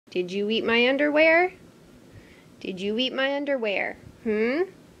Did you eat my underwear? Did you eat my underwear?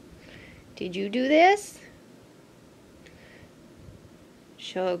 Did you do this?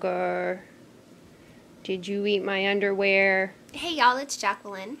 Sugar. Did you eat my underwear? Hey y'all, it's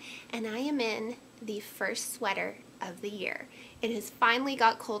Jacqueline, and I am in the first sweater of the year. It has finally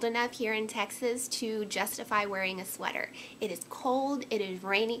got cold enough here in Texas to justify wearing a sweater. It is cold, it is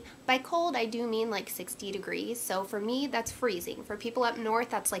rainy. By cold, I do mean like 60 degrees, so for me, that's freezing. For people up north,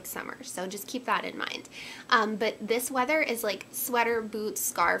 that's like summer, so just keep that in mind. But this weather is like sweater, boots,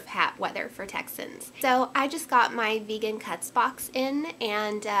 scarf, hat weather for Texans. So I just got my vegan cuts box in,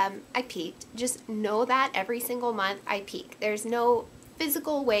 and I peaked. Just know that every single month I peak. There's no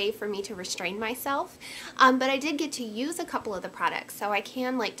physical way for me to restrain myself, but I did get to use a couple of the products, so I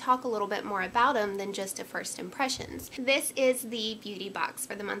can like talk a little bit more about them than just a first impressions. This is the beauty box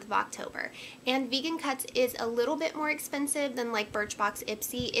for the month of October, and Vegan Cuts is a little bit more expensive than like Birchbox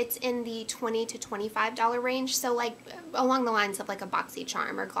Ipsy. It's in the $20 to $25 range, so like along the lines of like a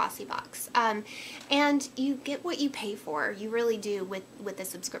BoxyCharm or Glossy Box, and you get what you pay for. You really do with the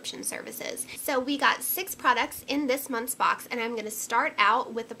subscription services. So we got 6 products in this month's box, and I'm going to start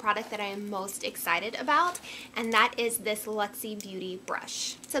out with the product that I am most excited about, and that is this Luxie Beauty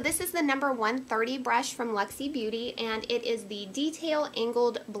brush. So this is the number 130 brush from Luxie Beauty, and it is the Detail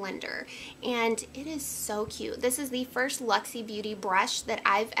Angled Blender, and it is so cute. This is the first Luxie Beauty brush that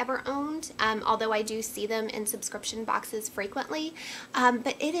I've ever owned, although I do see them in subscription boxes frequently,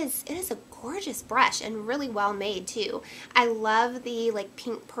 but it is a gorgeous brush and really well made too. I love the like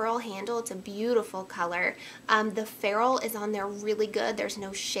pink pearl handle. It's a beautiful color. The ferrule is on there really good. There's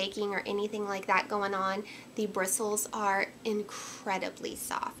no shaking or anything like that going on. The bristles are incredibly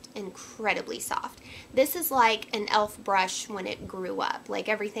soft, incredibly soft. This is like an e.l.f. brush when it grew up, like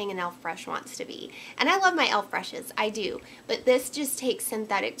everything an e.l.f. brush wants to be. And I love my e.l.f. brushes, I do, but this just takes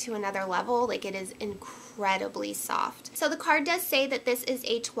synthetic to another level. Like, it is incredibly soft. So the card does say that this is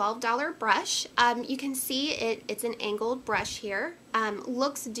a $12 brush. You can see it's an angled brush here.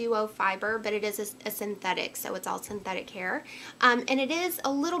 Looks duo fiber, but it is a synthetic, so it's all synthetic hair. And it is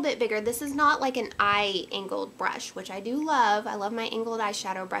a little bit bigger. This is not like an eye angled brush, which I do love. I love my angled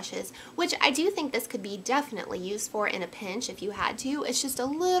eyeshadow brushes, which I do think this could be definitely used for in a pinch if you had to. It's just a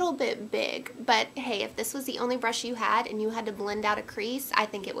little bit big, but hey, if this was the only brush you had and you had to blend out a crease, I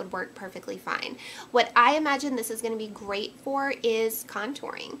think it would work perfectly fine. What I imagine this is going to be great for is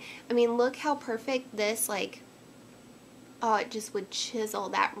contouring. I mean, look how perfect this, like, oh, it just would chisel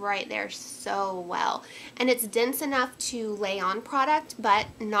that right there so well. And it's dense enough to lay on product, but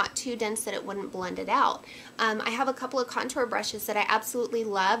not too dense that it wouldn't blend it out. I have a couple of contour brushes that I absolutely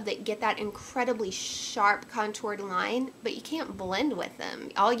love that get that incredibly sharp contoured line, but you can't blend with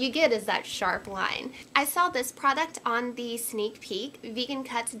them. All you get is that sharp line. I saw this product on the sneak peek. Vegan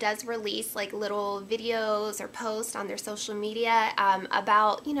Cuts does release like little videos or posts on their social media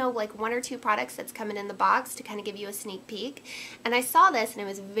about, you know, like 1 or 2 products that's coming in the box to kind of give you a sneak peek. And I saw this and I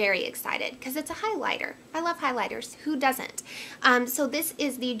was very excited because it's a highlighter. I love highlighters. Who doesn't? So this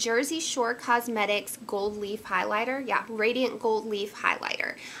is the Jersey Shore Cosmetics Gold Leaf Highlighter. Yeah, Radiant Gold Leaf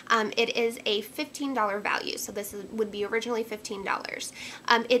Highlighter. It is a $15 value, so this would be originally $15.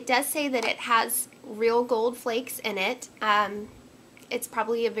 It does say that it has real gold flakes in it. It's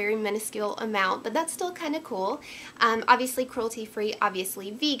probably a very minuscule amount, but that's still kind of cool. Obviously cruelty-free,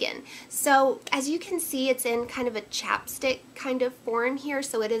 obviously vegan. So as you can see, it's in kind of a chapstick kind of form here,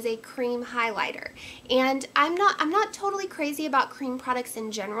 so it is a cream highlighter. And I'm not totally crazy about cream products in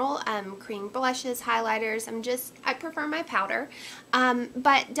general. Cream blushes, highlighters, I prefer my powder.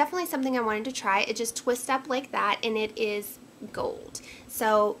 But definitely something I wanted to try. It just twists up like that, and it is gold.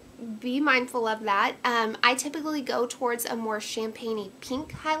 So be mindful of that. I typically go towards a more champagne-y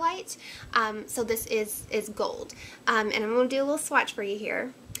pink highlight, so this is gold. And I'm going to do a little swatch for you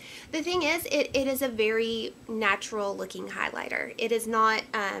here. The thing is, it is a very natural looking highlighter. It is not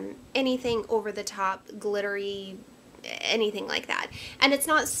anything over the top, glittery, anything like that. And it's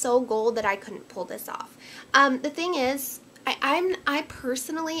not so gold that I couldn't pull this off. The thing is, I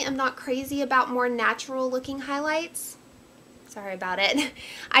personally am not crazy about more natural looking highlights. Sorry about it.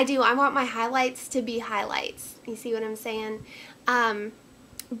 I want my highlights to be highlights. You see what I'm saying?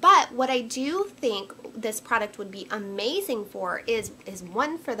 But what I do think this product would be amazing for is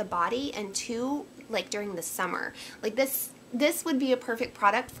 1, for the body, and 2, like during the summer. Like this would be a perfect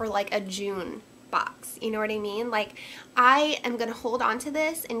product for like a June box. You know what I mean? Like, I am going to hold on to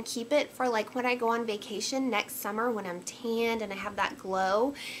this and keep it for like when I go on vacation next summer when I'm tanned and I have that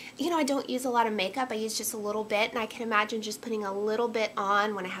glow. You know, I don't use a lot of makeup. I use just a little bit, and I can imagine just putting a little bit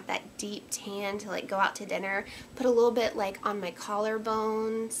on when I have that deep tan to like go out to dinner. Put a little bit like on my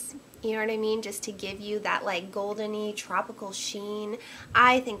collarbones. You know what I mean? Just to give you that like goldeny tropical sheen.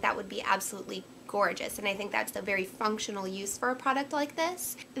 I think that would be absolutely gorgeous, and I think that's a very functional use for a product like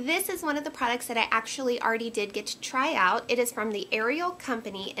this. This is one of the products that I actually already did get to try out. It is from the Ariel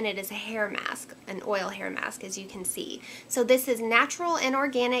company, and it is a hair mask, an oil hair mask, as you can see. So this is natural and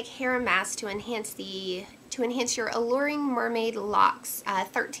organic hair mask to enhance your alluring mermaid locks,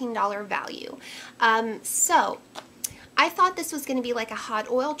 $13 value. So I thought this was going to be like a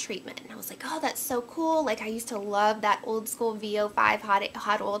hot oil treatment, and I was like, oh, that's so cool. Like, I used to love that old school VO5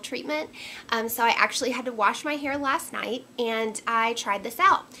 hot oil treatment. So I actually had to wash my hair last night, and I tried this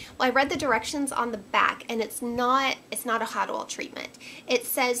out. Well, I read the directions on the back, and it's not a hot oil treatment. It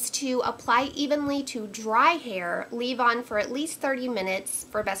says to apply evenly to dry hair, leave on for at least 30 minutes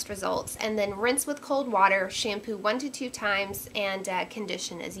for best results, and then rinse with cold water, shampoo 1 to 2 times, and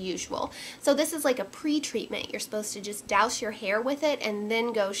condition as usual. So this is like a pre-treatment. You're supposed to just douse your hair with it and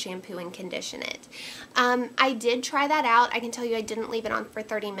then go shampoo and condition it. I did try that out. I can tell you I didn't leave it on for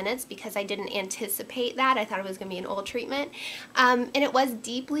 30 minutes because I didn't anticipate that. I thought it was going to be an oil treatment. And it was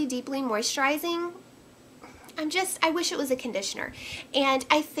deeply, deeply moisturizing. I wish it was a conditioner. And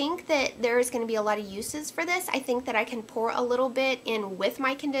I think that there is going to be a lot of uses for this. I think that I can pour a little bit in with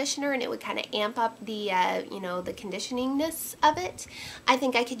my conditioner, and it would kind of amp up the, you know, the conditioningness of it. I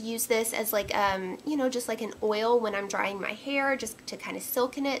think I could use this as like, you know, just like an oil when I'm drying my hair, just to kind of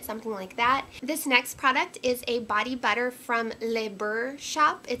silken it, something like that. This next product is a body butter from Le Beurre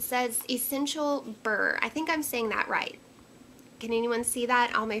shop. It says Essential Beurre. I think I'm saying that right. Can anyone see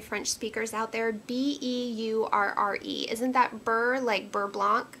that? All my French speakers out there. B-E-U-R-R-E. Isn't that beurre like beurre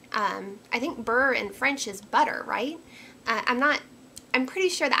blanc? I think beurre in French is butter, right? I'm pretty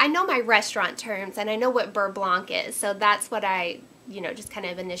sure that I know my restaurant terms, and I know what beurre blanc is, so that's what I, you know, just kind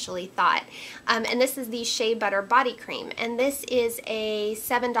of initially thought. And this is the Shea Butter Body Cream, and this is a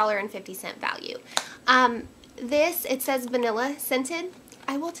 $7.50 value. It says vanilla scented.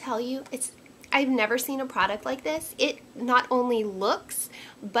 I will tell you, I've never seen a product like this. It not only looks,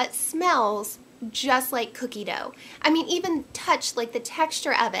 but smells just like cookie dough. I mean, even touch, like the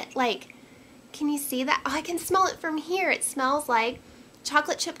texture of it. Like, can you see that? Oh, I can smell it from here. It smells like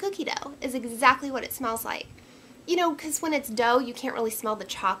chocolate chip cookie dough is exactly what it smells like. You know, because when it's dough, you can't really smell the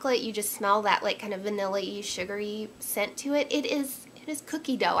chocolate. You just smell that like kind of vanilla-y, sugary scent to it. It is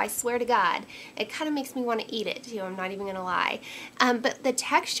cookie dough, I swear to God. It kind of makes me want to eat it too, I'm not even going to lie. But the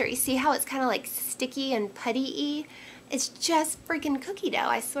texture, you see how it's kind of like sticky and putty-y? It's just freaking cookie dough,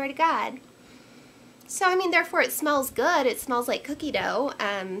 I swear to God. So, I mean, therefore it smells good. It smells like cookie dough.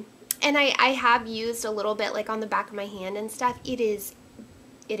 And I have used a little bit like on the back of my hand and stuff. It is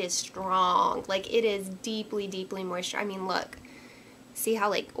strong. Like, it is deeply, deeply moisture. I mean, look. See how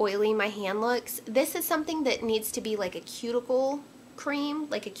like oily my hand looks? This is something that needs to be like a cuticle cream,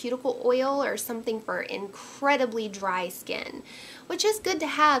 like a cuticle oil or something for incredibly dry skin, which is good to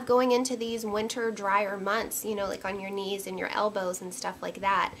have going into these winter drier months, you know, like on your knees and your elbows and stuff like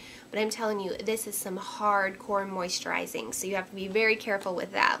that. But I'm telling you, this is some hardcore moisturizing, so you have to be very careful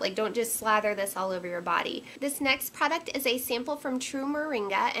with that. Like, don't just slather this all over your body. This next product is a sample from True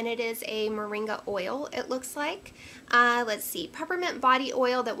Moringa, and it is a moringa oil, it looks like. Let's see, peppermint body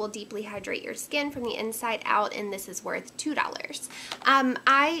oil that will deeply hydrate your skin from the inside out, and this is worth $2.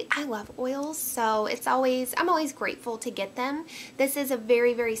 I love oils, so I'm always grateful to get them. This is a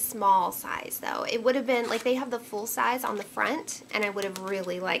very, very small size, though. It would have been, like, they have the full size on the front, and I would have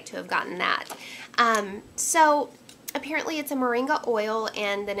really liked to have gotten that. So apparently it's a moringa oil,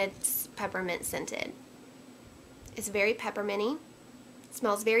 and then it's peppermint scented. It's very pepperminty. It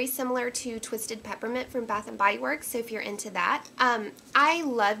smells very similar to Twisted Peppermint from Bath & Body Works, so if you're into that. I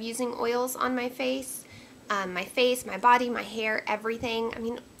love using oils on my face. My face, my body, my hair, everything. I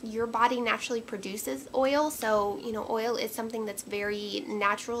mean, your body naturally produces oil, so, you know, oil is something that's very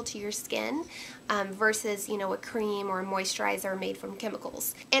natural to your skin versus, you know, a cream or a moisturizer made from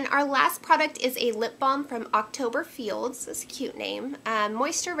chemicals. And our last product is a lip balm from October Fields. That's a cute name.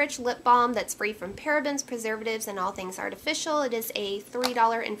 Moisture-rich lip balm that's free from parabens, preservatives, and all things artificial. It is a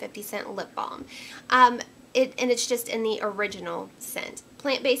 $3.50 lip balm. And it's just in the original scent.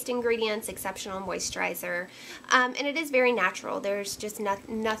 plant-based ingredients, exceptional moisturizer, and it is very natural. There's just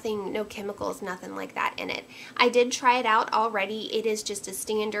nothing, no chemicals, nothing like that in it. I did try it out already. It is just a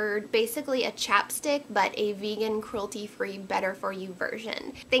standard, basically a chapstick, but a vegan, cruelty-free, better-for-you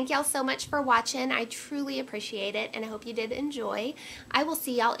version. Thank y'all so much for watching. I truly appreciate it, and I hope you did enjoy. I will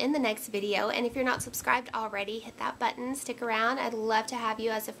see y'all in the next video, and if you're not subscribed already, hit that button, stick around. I'd love to have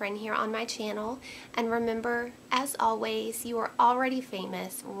you as a friend here on my channel. And remember, as always, you are already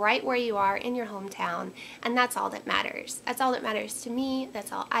famous right where you are in your hometown, and that's all that matters. That's all that matters to me.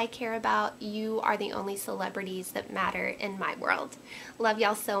 That's all I care about. You are the only celebrities that matter in my world. Love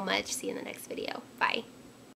y'all so much. See you in the next video. Bye.